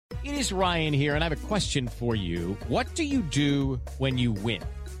It is Ryan here, and I have a question for you. What do you do when you win?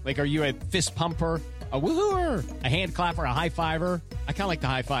 Like, are you a fist pumper, a woo-hooer, a hand clapper, a high fiver? I kind of like the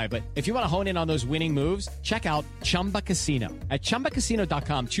high five, but if you want to hone in on those winning moves, check out Chumba Casino. At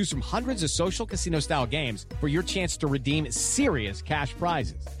ChumbaCasino.com, choose from hundreds of social casino-style games for your chance to redeem serious cash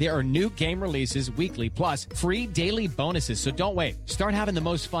prizes. There are new game releases weekly, plus free daily bonuses. So don't wait. Start having the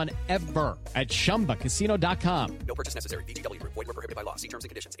most fun ever at ChumbaCasino.com. No purchase necessary. VGW Group. Void where prohibited by law. See terms and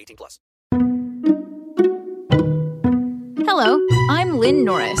conditions. 18+. Hello, I'm Lynn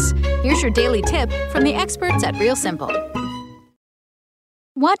Norris. Here's your daily tip from the experts at Real Simple.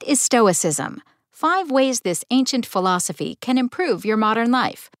 What is Stoicism? 5 ways this ancient philosophy can improve your modern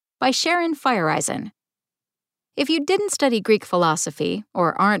life, by Sharon Feiereisen. If you didn't study Greek philosophy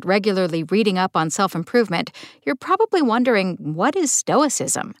or aren't regularly reading up on self-improvement, you're probably wondering, what is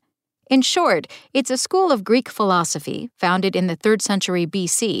Stoicism? In short, it's a school of Greek philosophy founded in the 3rd century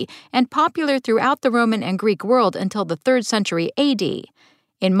BC and popular throughout the Roman and Greek world until the 3rd century AD.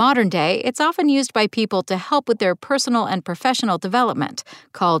 In modern day, it's often used by people to help with their personal and professional development,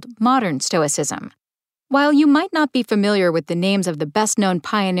 called modern Stoicism. While you might not be familiar with the names of the best-known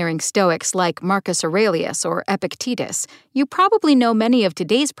pioneering Stoics like Marcus Aurelius or Epictetus, you probably know many of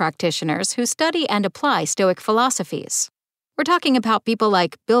today's practitioners who study and apply Stoic philosophies. We're talking about people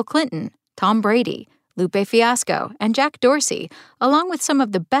like Bill Clinton, Tom Brady, Lupe Fiasco, and Jack Dorsey, along with some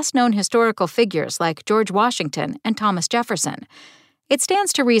of the best-known historical figures like George Washington and Thomas Jefferson. It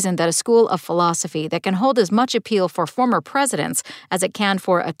stands to reason that a school of philosophy that can hold as much appeal for former presidents as it can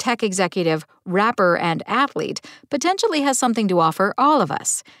for a tech executive, rapper, and athlete potentially has something to offer all of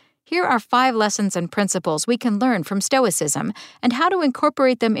us. Here are 5 lessons and principles we can learn from Stoicism and how to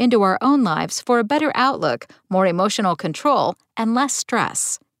incorporate them into our own lives for a better outlook, more emotional control, and less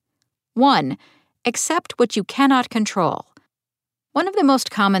stress. 1. Accept what you cannot control. One of the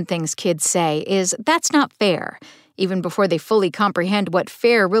most common things kids say is, "That's not fair." Even before they fully comprehend what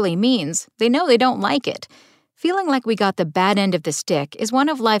fair really means, they know they don't like it. Feeling like we got the bad end of the stick is one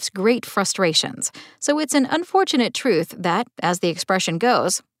of life's great frustrations, so it's an unfortunate truth that, as the expression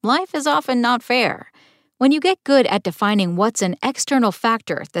goes, life is often not fair. When you get good at defining what's an external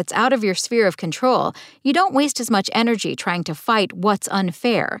factor that's out of your sphere of control, you don't waste as much energy trying to fight what's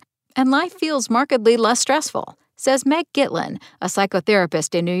unfair, and life feels markedly less stressful, says Meg Gitlin, a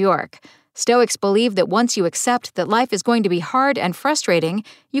psychotherapist in New York. Stoics believe that once you accept that life is going to be hard and frustrating,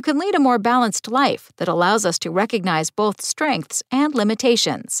 you can lead a more balanced life that allows us to recognize both strengths and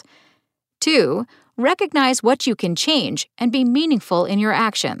limitations. 2. Recognize what you can change and be meaningful in your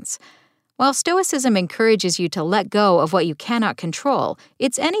actions. While Stoicism encourages you to let go of what you cannot control,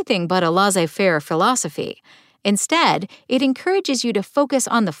 it's anything but a laissez-faire philosophy. Instead, it encourages you to focus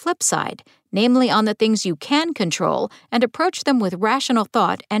on the flip side, namely on the things you can control, and approach them with rational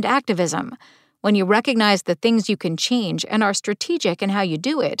thought and activism. When you recognize the things you can change and are strategic in how you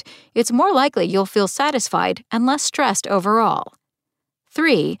do it, it's more likely you'll feel satisfied and less stressed overall.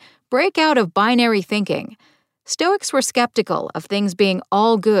 3. Break out of binary thinking. Stoics were skeptical of things being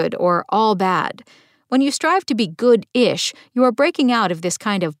all good or all bad. When you strive to be good-ish, you are breaking out of this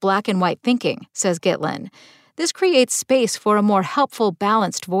kind of black-and-white thinking, says Gitlin. This creates space for a more helpful,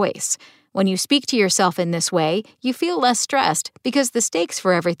 balanced voice. When you speak to yourself in this way, you feel less stressed because the stakes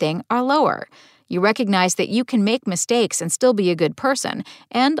for everything are lower. You recognize that you can make mistakes and still be a good person,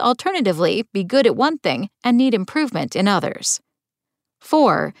 and alternatively, be good at one thing and need improvement in others.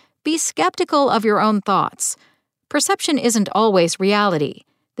 4. Be skeptical of your own thoughts. Perception isn't always reality.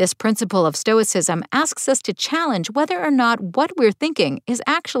 This principle of Stoicism asks us to challenge whether or not what we're thinking is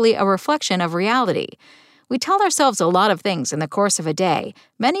actually a reflection of reality. We tell ourselves a lot of things in the course of a day,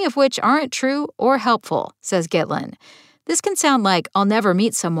 many of which aren't true or helpful, says Gitlin. This can sound like, "I'll never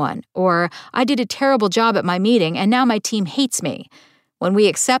meet someone," or "I did a terrible job at my meeting and now my team hates me." When we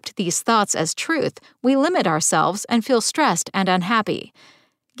accept these thoughts as truth, we limit ourselves and feel stressed and unhappy.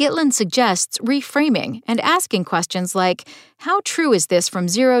 Gitlin suggests reframing and asking questions like, "How true is this from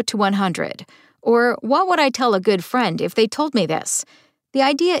 0 to 100?" Or, "What would I tell a good friend if they told me this?" The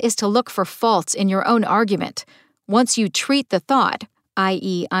idea is to look for faults in your own argument. Once you treat the thought,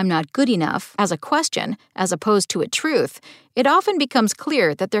 i.e., "I'm not good enough," as a question, as opposed to a truth, it often becomes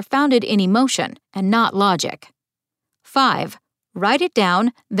clear that they're founded in emotion and not logic. 5. Write it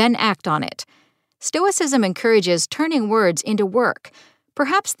down, then act on it. Stoicism encourages turning words into work.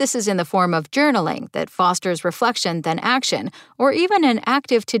 Perhaps this is in the form of journaling that fosters reflection then action, or even an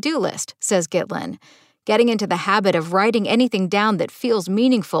active to-do list, says Gitlin. Getting into the habit of writing anything down that feels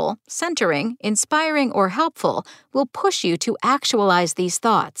meaningful, centering, inspiring, or helpful will push you to actualize these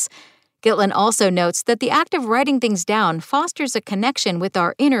thoughts. Gitlin also notes that the act of writing things down fosters a connection with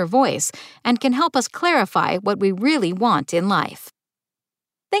our inner voice and can help us clarify what we really want in life.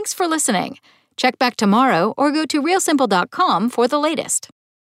 Thanks for listening. Check back tomorrow or go to realsimple.com for the latest.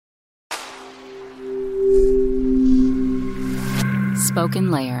 Spoken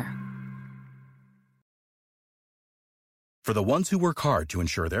Layer. For the ones who work hard to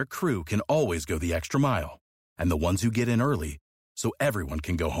ensure their crew can always go the extra mile, and the ones who get in early so everyone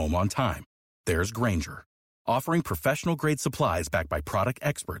can go home on time, there's Grainger, offering professional-grade supplies backed by product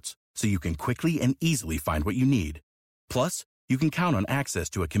experts so you can quickly and easily find what you need. Plus, you can count on access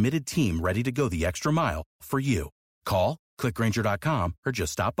to a committed team ready to go the extra mile for you. Call, click Grainger.com, or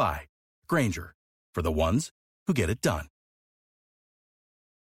just stop by. Grainger, for the ones who get it done.